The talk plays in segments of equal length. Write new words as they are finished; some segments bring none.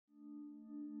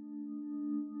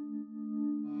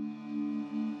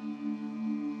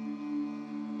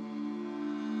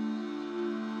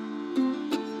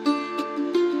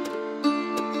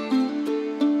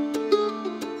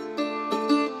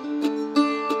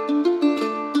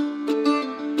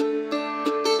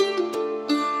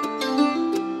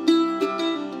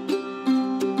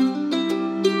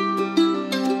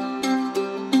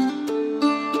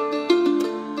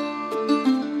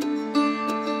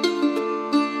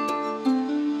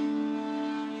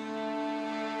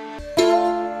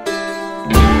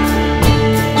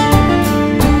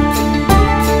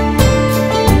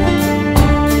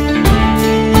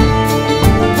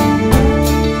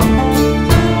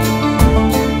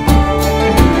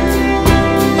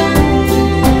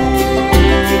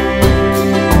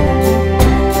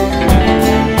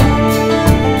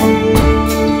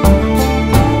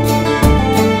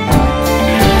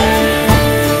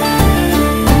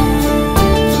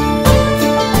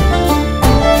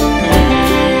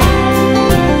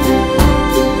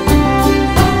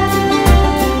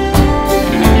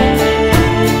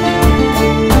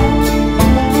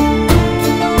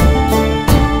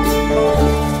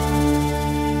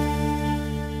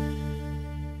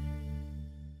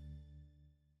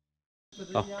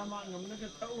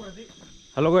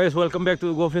Hello guys, welcome back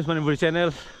to Go Fish Manipur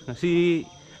channel. Si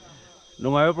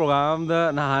nungai program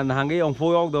da nahangi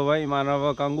ongfo yok do bai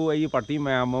manava kangu ai party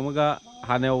mayam amaga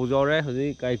hane ujore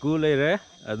hoji kaiku leire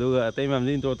aduga atei mam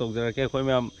ni intro tok ke khoi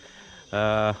mam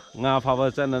nga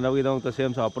phawa chan na wi dong ta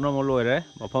sem sa pano mo loire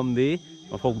mafam di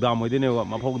mafok dam hoi dine wa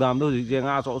mafok dam do ji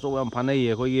nga so so yam phanai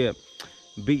ye khoi ge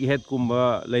big head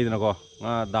kumba leidna ko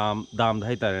nga dam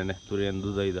dai tare ne turen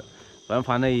du dai da pam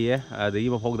phanai ye adagi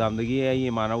mafok dam dagi ai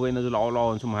manaw ge na ju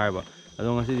law sum hai ba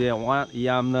adong ngasi je one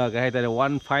yamna ga hai tare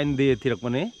one fine day thirak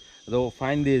mane ado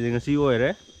fine day je ngasi oire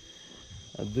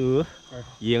adu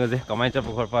yenga je kamai chap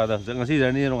khor pa da ngasi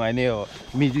journey no ngai ne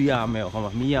mi ju yam me khama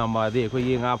mi yam ba de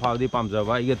khoi nga phaw di pam ja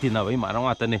ba iga tina bai ma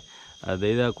nga ta ne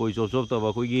adai da koi chop chop to ba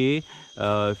khoi gi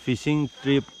fishing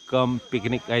trip cum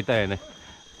picnic ai ta ne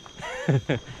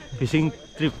fishing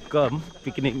trip cum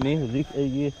picnic ni hoji ai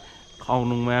gi khau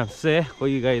nung ma se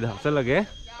khoi gai da sel lage.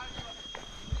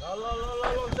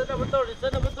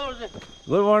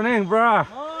 Good morning, bro.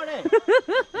 Morning.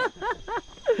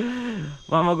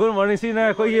 Mama, good morning.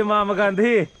 Sina, koi ye Mama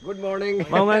Gandhi. Good morning.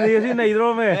 Mama Gandhi, sina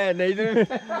idro me. Nahi idro.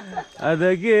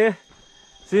 Adagi,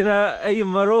 sina ay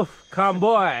maruf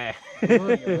kamboy.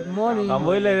 Good morning.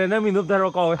 Kamboy le na minup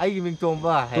daro ko. Ay giming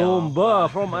Tomba. Tomba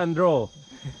from Andro.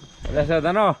 Lasa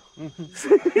dano.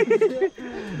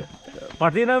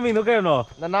 Party na minup kayo no.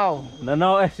 Nanao.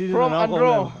 Nanao si from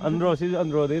Andro. Andro si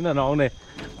Andro din nanao ne.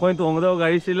 Koi tong do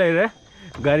gari si le re.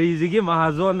 Gari zigi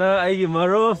mahazon na ay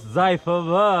maruf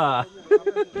zaifa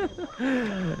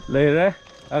le re.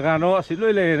 Agano si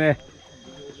le ne.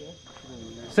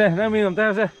 Se na minup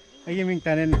ta se. Ay giming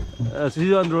tanen.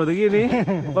 Si Andro de gini.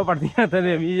 Pa party na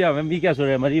tane mi ya mi kya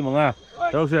sore mari mga.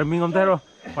 Terus sir minup ta ro.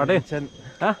 Party.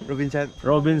 Ha?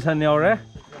 Robinson yaw re.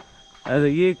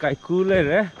 Adagi kaiku le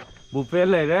re. Buffet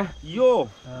le re. Yo.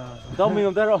 Tao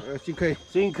minup ta ro.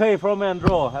 Singkai from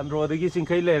Andro. Andro de gi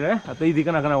singkai le re. Atai di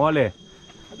kana wa le.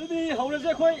 Adudi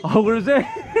haurase khoi. Haurase.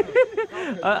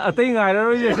 Atai ngai ra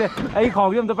ro ye se. Ai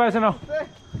khog yam ta pa se no.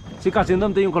 Si ka sin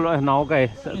dam te yung kholo nau kai.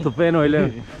 Tu pe noi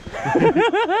le.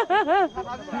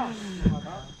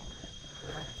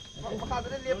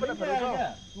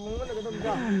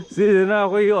 Si na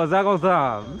khoi o za ko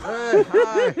sa.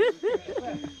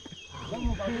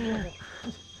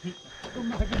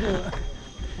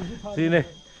 Si ne.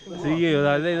 Si ye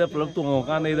da dai da plug tung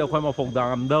ka nei da khoi ma phok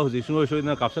dam da ji sung soi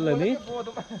na kapsal la ni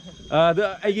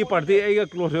da ai gi party ai ga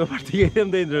close party em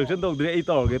da introduction tok dire ai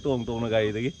tor ge tong tong na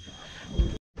gai da gi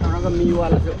Orang mi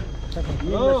wala so.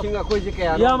 Singa koi je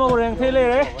kaya. Ya ma reng thai le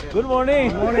re. Good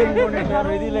morning. Morning.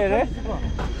 Ready le re.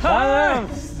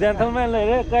 Gentleman le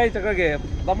re kai chakra ge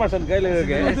damarsan kai le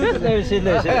ge. Si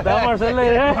le damarsan le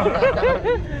re.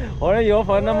 Ore yo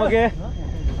phone na ma ge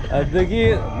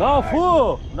adagi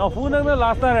Maphou nang na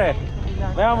last re.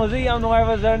 Maya muzi yam nungai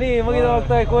ba journey magi do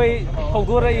ta koi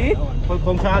khogdu rai.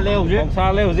 Khong sa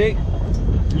le hoji.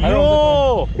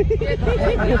 Yo.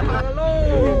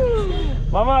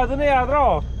 Mama adune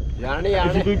yadro. Yani.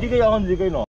 Security ke yawan ji kai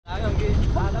no.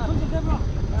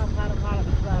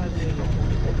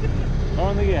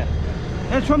 On again.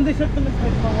 Eh from the set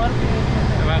mawar.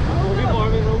 Kobi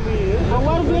morning longi.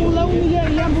 Mawar beng long ni ye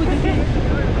yam bu ji.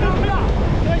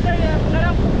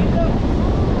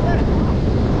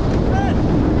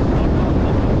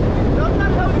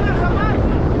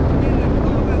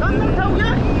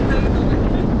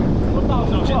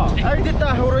 Ai kita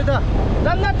horoi da.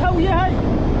 Dan na thau ye hai.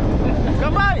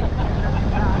 Kamai.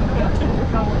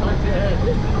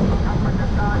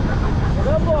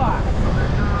 Đó à?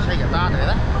 Xây cả ta thế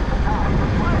đó.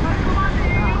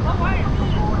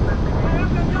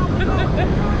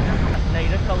 Này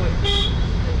rất sâu ấy.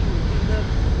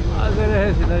 Cái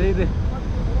này thì là đi đi.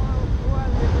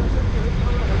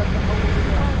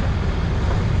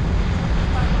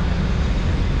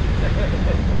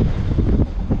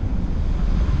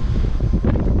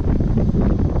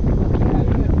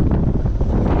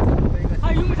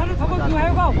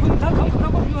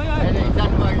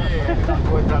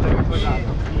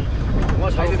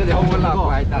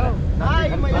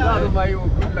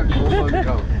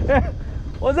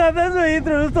 O sea, tan rồi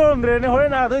từ storm rồi này hồi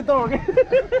nào tôi to cái.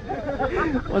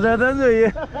 O sea, tan rồi.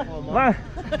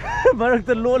 Mà được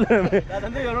tên luôn rồi.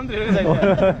 Tan rồi không được cái gì.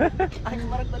 Anh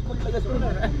marak tan kun laga xuống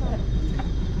rồi.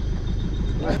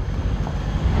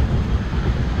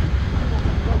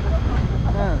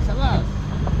 Salas.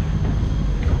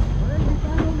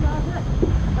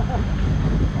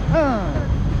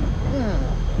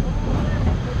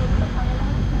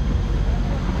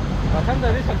 Bahkan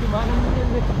dari satu mana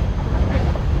ini.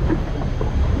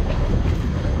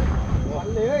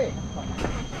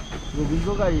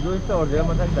 Robinson ka ilo ito order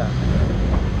man tanda.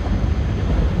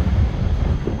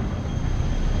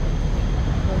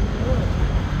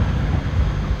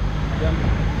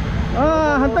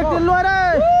 Bạch Tiến luôn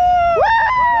đây.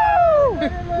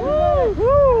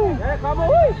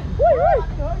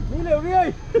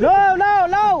 Lâu lâu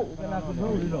lâu.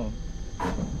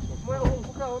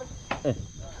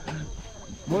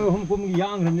 Mỗi hôm cũng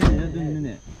giang rồi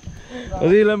nè.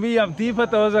 Rồi làm gì làm tí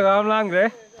phát tờ ra làm lang đấy.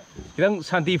 Cái thằng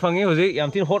Santi phăng ấy rồi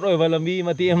làm tí hốt rồi và làm gì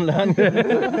mà tí em lang.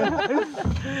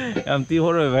 Làm tí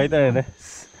hốt rồi vậy đây này.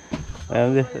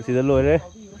 Làm gì? Xin lỗi đấy.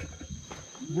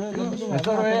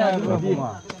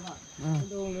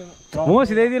 Mua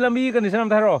xí đấy đi làm gì cần đi xem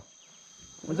thay rồi.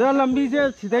 Giờ làm gì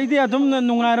chứ? Xí đấy đi à chúng nó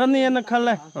nung ra nên nó khăn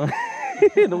lại.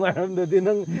 Nung ra đầu tiên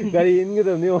thằng gari in cái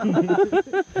tầm nhiêu.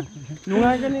 Nung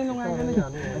ra cái này.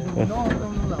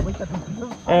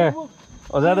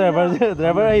 Oza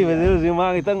driver ấy về rồi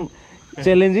mà cái thằng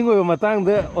challenging người mà tăng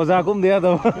thế Oza cũng thế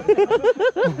đâu.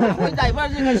 Cái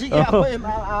driver gì ngày xưa kia phải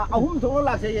hôm thùng nó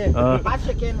là gì? 8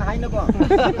 second hay nó có.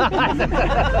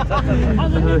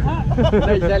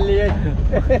 Đây chân liền.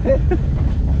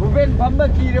 Một bên bấm bất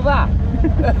kỳ được ba.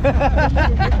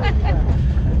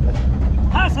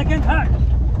 5 second thôi.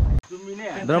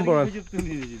 Drum por.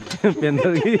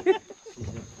 Pendar lagi.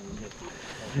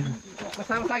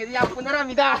 Bersama saya dia beneran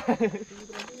minta.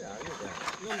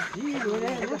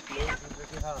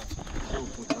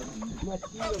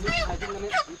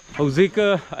 Hꯧzik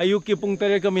ayuk ki pung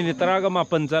 3:10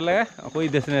 mapan chale akoi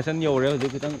destination yore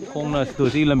hojik kitang khongna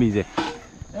stosi lami je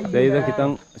deida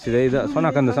kitang sideida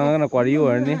sona kan da sanga na kwari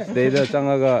orni deida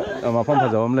changaga mafam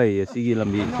phajawam lai sigi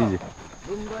lambi siji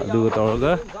adu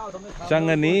torga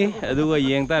changani adu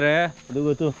yeng tare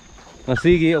adu tu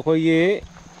ngasi gi akoi gi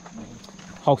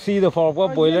hoksi da for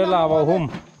boiler lava hum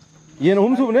yen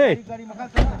hum su ne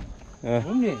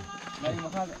hum ni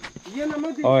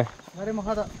oi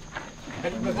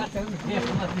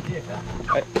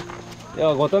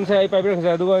Gotham saya ipai ber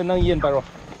saya dua nang yen paro.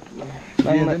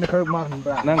 Nang kermal.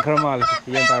 Nang kermal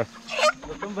yen paro.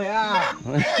 Gotham phải à.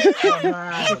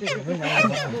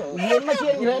 Yen mà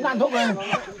chuyện gì đấy nàn thuốc này.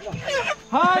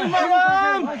 Hai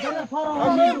madam.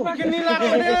 Cái này là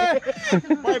cái đấy.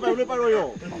 Bay bay lên paro yo.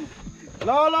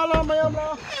 Lo mày em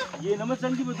lo. Yen nó mới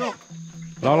chân chứ betul.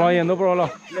 Lo yen no bro lo.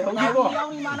 Không đi bộ.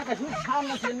 Yang ni mana kasih san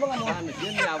na sen bang mo.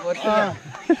 Sen ya betul.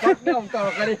 Kau ni om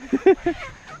tahu kali.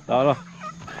 Lo.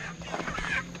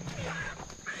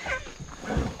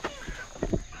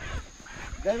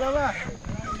 Đây ba.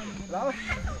 Lo.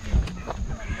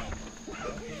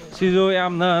 Sizo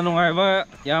yamna nungai ba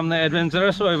yamna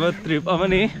adventurous oiba trip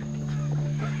amani.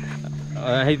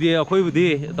 Haidi akhoi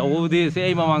budi tawbudi se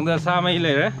ai mamangda sa mai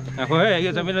le re. Akhoi ai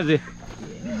ga chamina ji.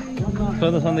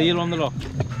 Sonda yelom lo.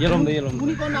 Yelom.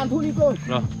 Thuni con nan thuni con.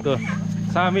 Lo to.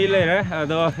 Sami le re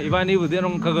ado ibani budi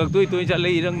rong khagak tui chat le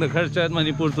irang da khar chat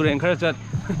Manipur tureng khar chat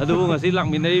adu ngasi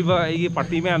langminai ba ai gi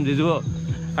party mem ji ju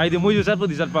ai di muju chat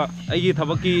budi chat pa ai gi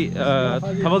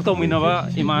thabak tongmina ba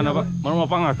imana ba marma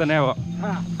pang akta ne ba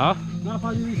ha Na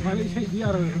pa ji sai sai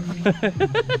diar.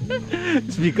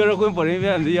 Speaker ko pore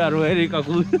mem ji yaro eri ka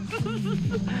ku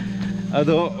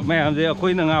ado mem je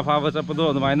khoi na nga pha ba chat pa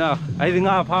do mai na ai di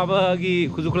nga pha ba gi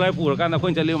khujuklai pur kan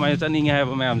khoi chali mai chaning ha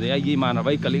ba mem je ai gi mana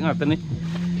bai kaling akta ni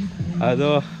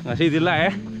ado ngasi di la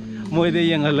moi de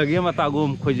yang lagi mata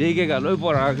gum khojei ke ga loi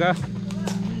poraga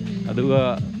aduga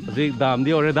ji dam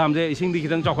di ore dam je ising di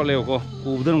kitang chokole ko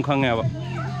ubdun khang ya ba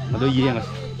ado yeng as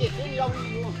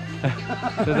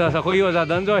da sa khoi yo za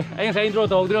dan rồi anh sẽ intro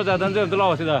tàu đi ra dan rồi tôi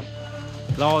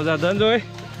lo ra dan rồi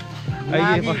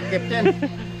ai gi Captain.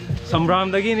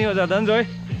 Sambram dagi ni ra dan rồi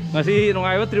ngasi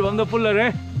nongai ba tribam do pull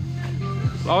re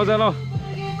lo ra lo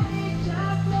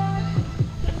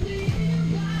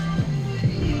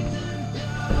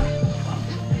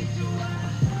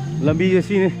lambi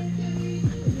sini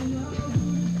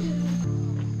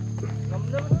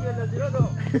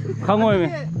không ngồi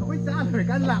mày Ôi xa rồi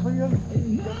can lạc với Dương.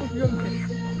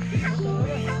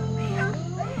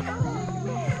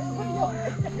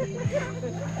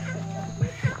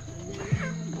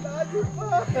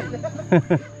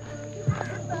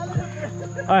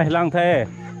 ai lang thề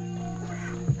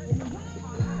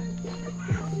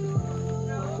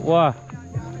wow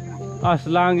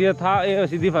lang gì thác ấy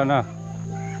xí đi phải nào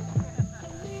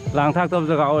lang thác tâm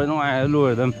ra gạo nó ai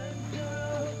lùi tâm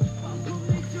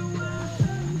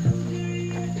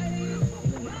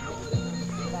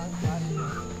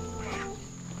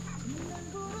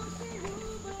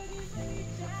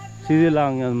xí đi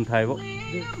lang nhầm thầy bộ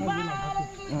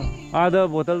ada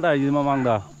botol dah jadi mamang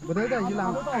dah Betul dah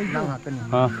hilang akan.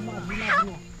 ha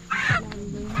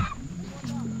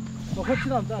Kau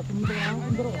cilam dah tunggu.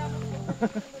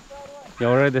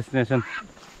 your destination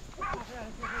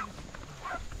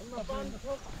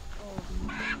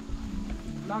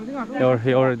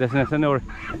your destination your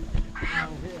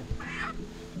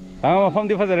Mafam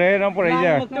di fazare nang por ai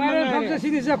ja. Famsa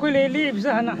sini sa koi le li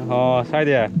bisa hana. Oh, sai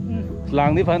dia.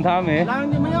 Lang di phan tha me. Lang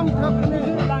ni mayam thak ni.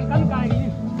 Lang kan kai ni.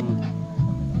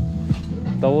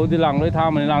 Tàu đi lang lối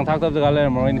tham mình lang thác tập ra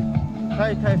lên rồi nè.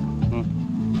 Thay thay.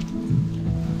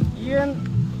 Yên.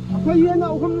 Apa yên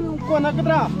nào không còn cái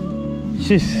đó.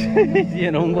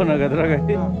 Yên không còn cái đó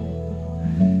cái.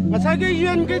 Masa cái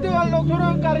yên cái đó lộc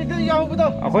thora cari itu yang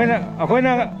betul.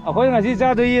 Aku nggak sih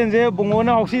cah tu yên je bungo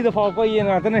na oksi tu fall ko yên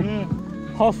ngata nih.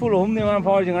 Houseful home ni mana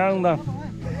fall jangan orang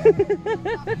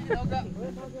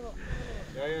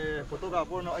Ya, foto ka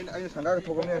pun anh sangka cái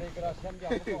thogam ni.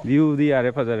 View di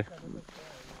are fazare.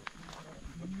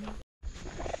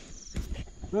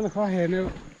 Nó khó hề nữa.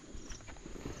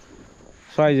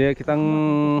 Xoay je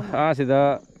kitang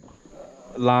sida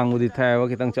lang udi thay wa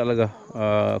kitang chalaga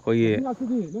ko ye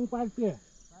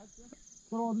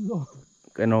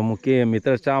cái nó một cái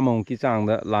meter trăm một cái chang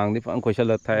đó lang đi phẳng khối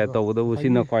sợi thay tàu đó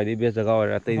xin nó quay đi biết giờ gọi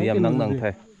là tây điểm nắng nắng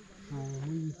thay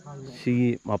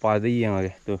xí mà pa đi yang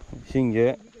cái tu xin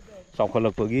je sau khởi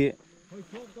lực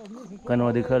cái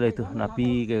nó đi khởi lấy tu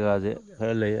napi cái gì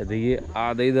khởi lấy đấy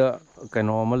đấy đó cái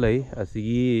nó mà lấy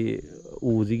xí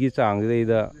u gì cái chang đấy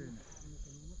đó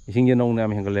xin je nông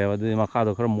nam hiện cái level đấy mà khá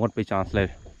đó khá một cái chance lấy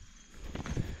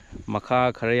mà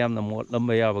khá khá yam là một lâm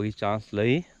bây giờ cái chance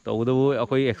lấy tàu đó vui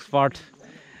tôi expert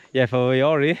ya phải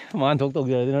rồi mà anh thuộc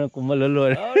giờ thì nó cũng mà lớn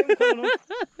rồi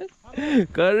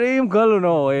Karim kalau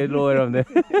no lôi rồi đấy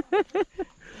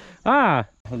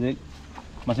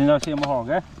mà xin ra xem mà hỏi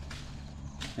cái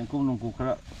em cũng nông cụ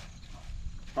khá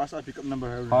Pass I pick up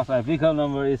number. pass I pick up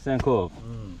number is Sanko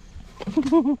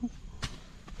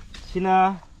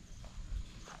Sina.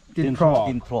 tin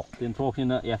trok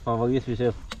sina ya phải với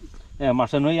special mà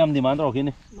sao nói em demand rồi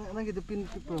kini Nang kita pin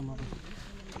apa mah.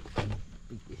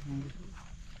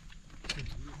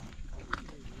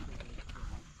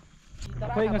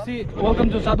 Koi ngasi welcome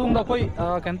to Chadong da koi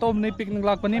kantom ni picnic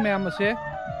lak pani mayam ase.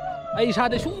 Ai sa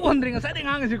de su handring sa de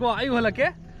ngang si ko ai holake.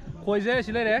 Koi je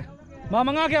sile re. Ma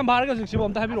manga ke ambar ga sik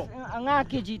bom ta habiro. Anga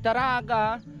keji tara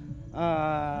ga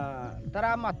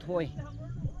tara mathoi.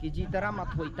 Keji tara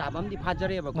mathoi tabam di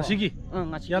phajare ba ko. Ngasi gi.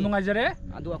 Ngasi. Ya nungai jare.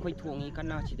 Adu akoi thongi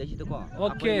kana sida sida ko.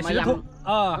 Okay, sida thong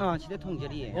sida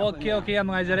thongjari. Okay ya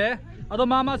nungai jare. Ado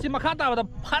mama si makha ta ba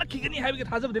phar ki gani habi ke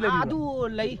thajab dile bi. Adu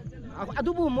lei.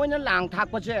 Adu bu moina lang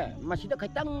thak pa che. Masida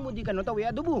khaitang mudi kano tawe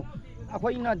adu bu.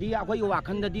 Akoi na di akoi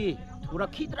wakhan da di thura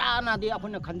khidra na di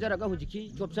akoi na khanjara ga hujiki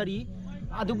chopsari.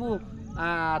 Adu bu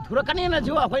thura kane na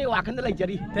jo akoi wakhan da lai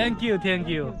jari. Thank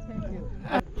you.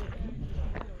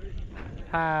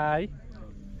 Hi.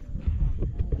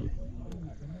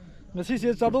 Ngasi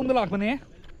se Chadong da lak pani.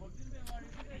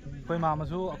 Koi mama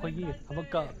su akoi gi thabak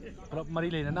ka prap mari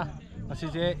leina na. Ngasi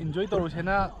je enjoy toru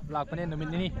sena lak pani numit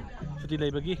ni chuti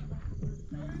leibagi.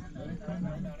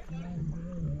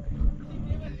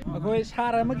 Akoi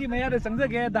sara magi maya de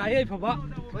sangjage dai phaba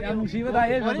yam nungsiba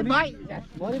dai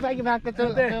Mori bai ki bak ta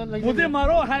Mute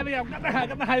maro hai ba yam ka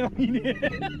hai ba ni.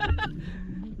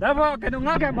 Da ba ka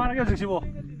nunga ka mara ka sibo.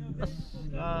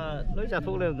 lối ra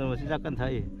phúc lên rồi ra cần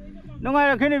thấy nó ngay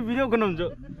là cái này video cần làm gì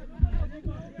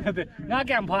Nga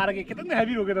kya phara ke kitne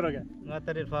heavy roge doroge nga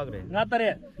tare phag re nga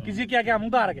tare kiji kya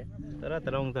mungda rage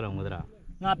tara mudra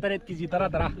nga tare kiji tara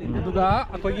duga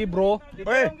akoi gi bro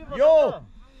Oi, yo.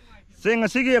 Sing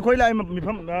asigi akoi lai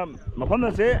mafam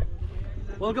na se.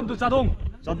 welcome to Chadong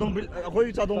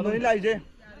Akoi Chadong ni lai je.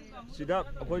 Sida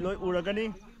akoi loi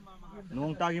uragani.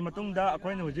 Nong tagi matungda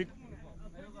akoi na hujik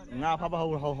nga phaba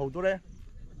hau to re.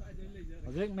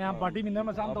 Ajek me party minna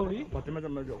ma sam tawri Party ma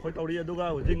khoi tawri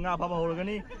aduga hujik nga phaba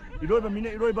horagani. Iroi ba mine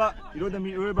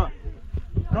iroi ba.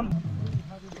 Kam.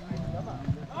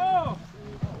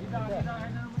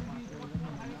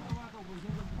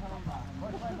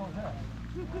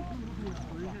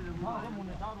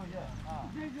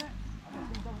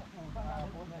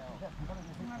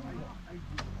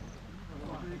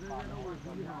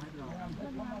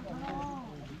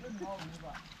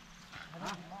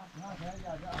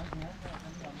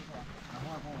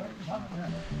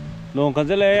 nong kan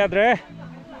jale ya dre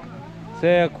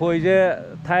se khoi je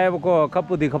thai ba ko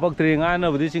kapu di khapak tri nga na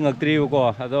budi singak tri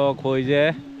ko ado khoi je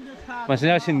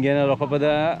masina sin ge na ro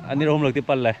khapada ani rom lakti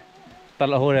palle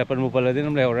tal ho re pan mu palle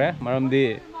din le ho re maram di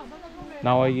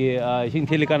nawai gi sing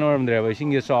thili kan maram dre ba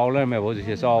sing ge saw le me bo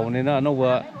je saw ni na no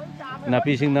ba na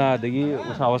pi sing na dagi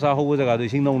usa ho jaga du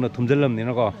sing nong na thumjalam ni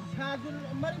na ko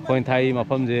khoi thai ma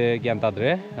pham je gyam ta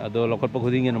dre ado lokot pa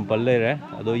khuding ge nam palle re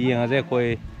ado yeng je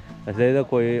khoi Asai da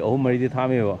koi ahum mari di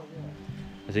thame ba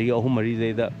asai gi ahum mari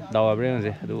zai da dawa breng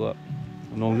je aduga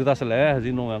nong ju ta sala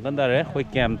haji nong kan da re koi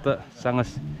camp ta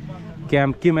sangas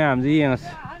camp ki ma am ji yangas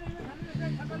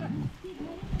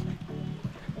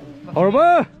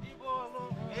Horba.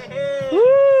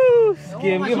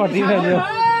 Game cái party này rồi.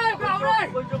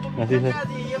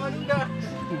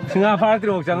 Nga phá thì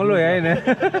một chẳng lùi ấy nè.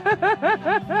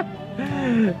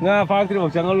 Nga phá thì một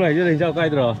chẳng lùi chứ đừng sao cay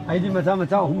rồi. Ai đi mà sao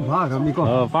không phá cả mi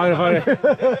con. Phá rồi.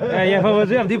 Em phá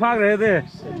gì em đi phá rồi thế.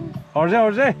 Hỏi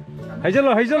ra. Hay chứ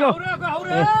rồi.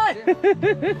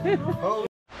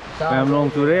 Em nong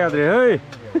chú đấy à đấy ơi.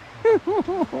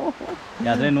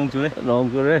 Nhà đây nong chú đấy. Nong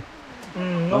chú đấy.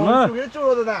 Nong chú cái chú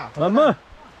rồi nè. Mama.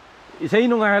 Isai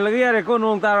nung ay lagi ya reko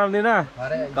nung taram din na.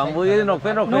 Kamboy din nok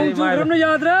pen Nung churam na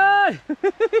yadre.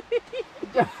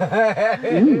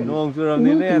 Nung churam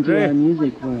din na yadre.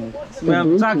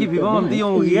 Ma'am saki phibam am ti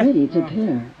yong gi.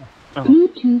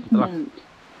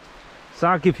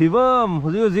 Saki phibam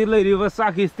huji lai ri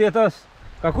saki status.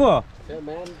 Kaku.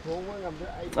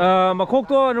 Makhok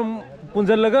to num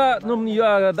punjal laga num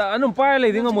da anum pai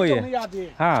lai ding amoy.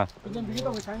 Ha.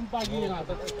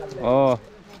 Oh.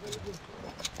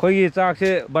 Khoi chak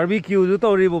se barbecue ju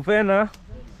tori buffet na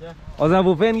oza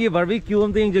buffet gi barbecue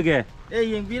am ting jage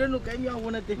Yeng bi nu cái nhau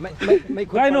wona ti.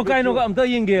 Kai no am ta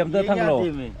yeng ge am ta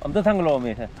thang lo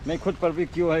me Mai khut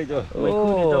barbecue hay jo.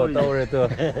 Oh tau re to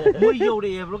Moi yo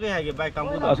de bro cái hai bai kang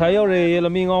bu. a sai yo re la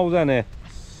mi ngau ja ne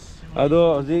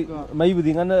ado ji mai bu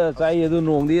ding an chai ado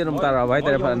nong di nam ta ra bai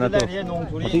ta pha na to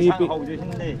ti pi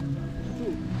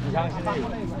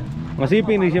ngasi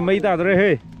pi ni se mai ta re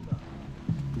he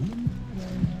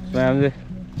làm gì?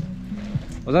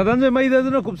 Ủa tao thấy mấy đứa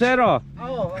nó cụp xe rồi.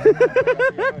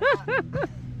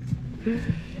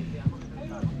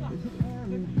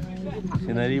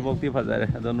 Xin hãy đi bốc tiếp phát ra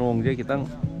đây. Nong chứ kita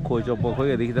khôi cho bốc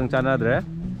khôi cái kita chana đấy.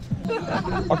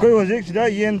 Akoy hojik sida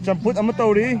yen champut ama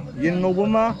tawri yen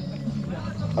ngobuma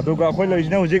aduga akoy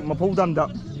leisna hojik Maphou damda.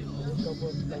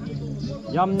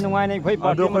 Yam nungai nei khoi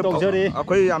party ma tawjari.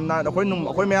 Akoy yamna akoy num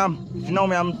akoy mayam sinau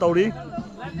mayam tawri.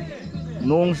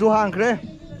 Nong su hang kre.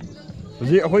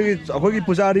 Ji akoy gi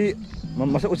pujari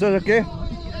masa usar ke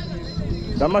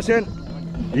damasen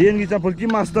yen gi champut ki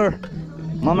master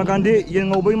Mama Gandhi yen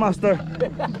ngobui master.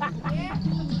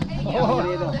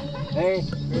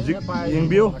 Ji yen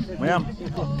biu mayam.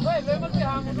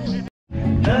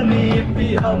 Nani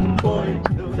pi ham boy.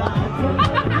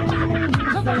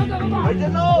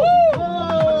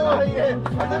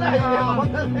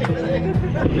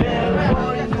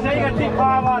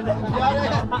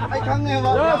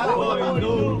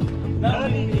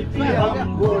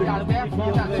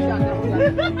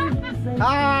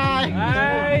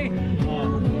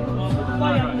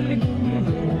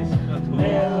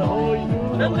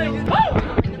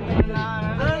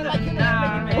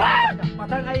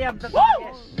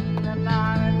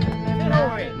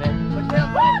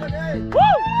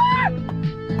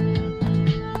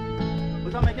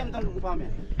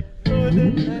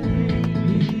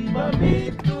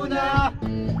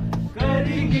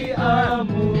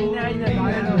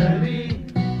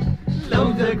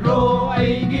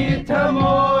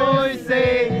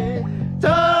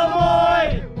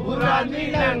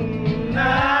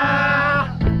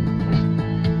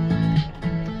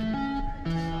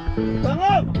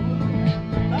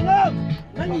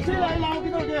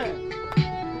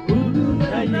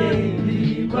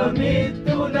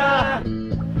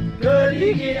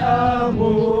 Kerigi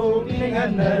amuk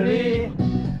dengan dari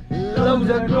Lau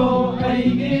zakro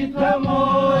aigi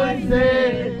tamoy se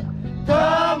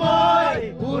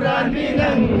Tamoy uran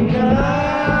minangga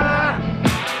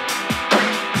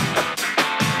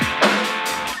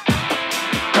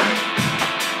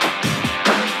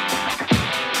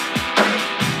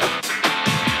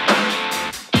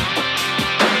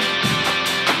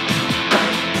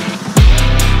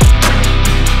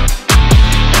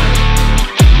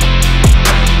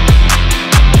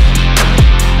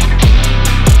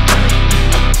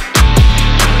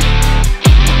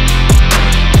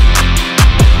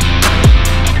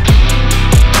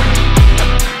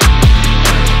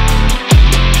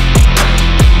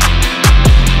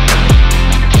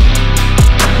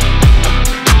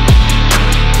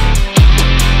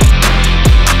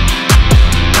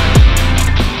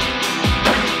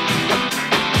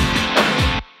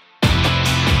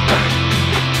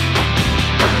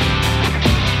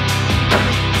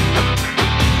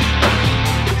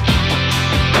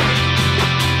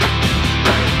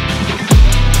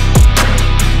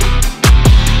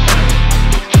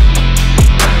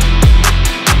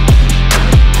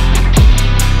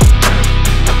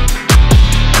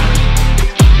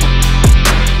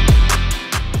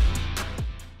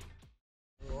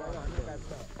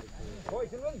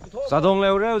Chadong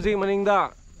leo reo gì mà ninh đã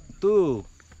 2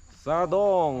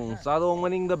 Chadong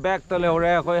maningda back ta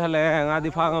lehore khoi hale nga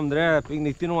di phangamdre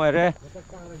picnic tin waire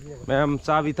ma'am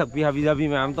chabi thakpi habi jabi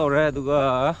ma'am tore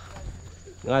duga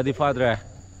nga di phadre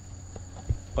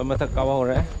khoi mathak kawa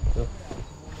hore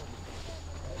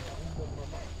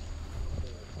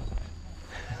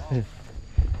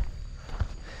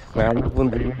ma'am pun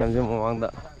di kanje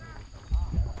mamangda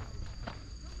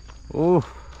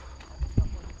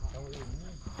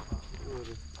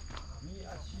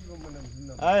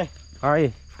Hi.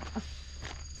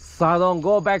 Chadong,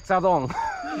 go back, Chadong.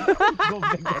 Go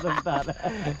back Chadong tara.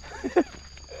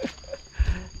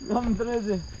 Ngam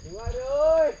terus.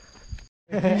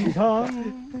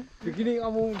 Beginning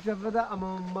among sabada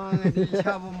among mga di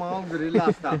siya mo dari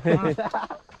last time.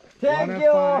 Thank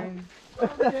you.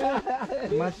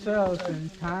 Muscles in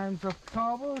times of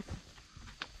troubles.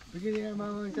 Beginning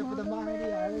among sabada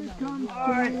mga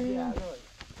di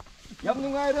Yam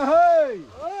nungai dah hey.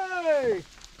 Hey.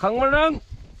 강만랑.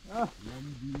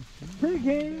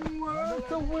 Taking words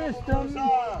of wisdom.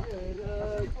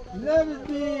 Let it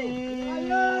be.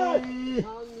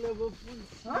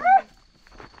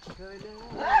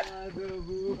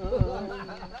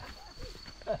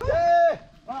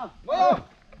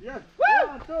 Yes.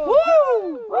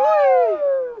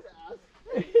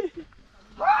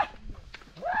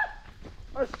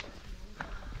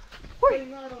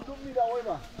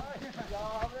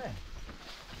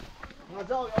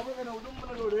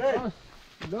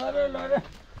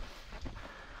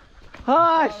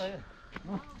 Hai.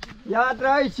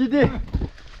 Yatra sini.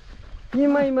 Ni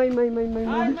mai. Hai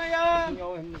mayang.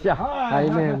 Hai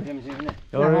ma'am.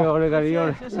 Yore gari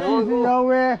yore.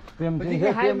 Yawe.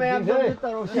 Hai mayang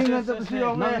taruh sini terus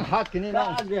yawe. Hak ini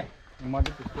nang.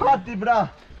 Hati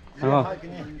bra.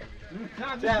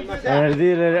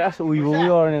 Erdi as uibo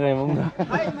yore ngai mongda.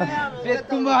 Hai mayang.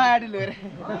 Betumba hari lere.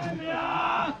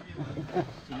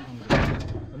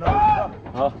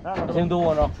 Xem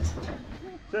đua nó.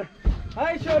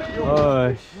 Hi, sorry.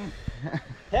 Ôi.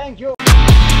 Thank you.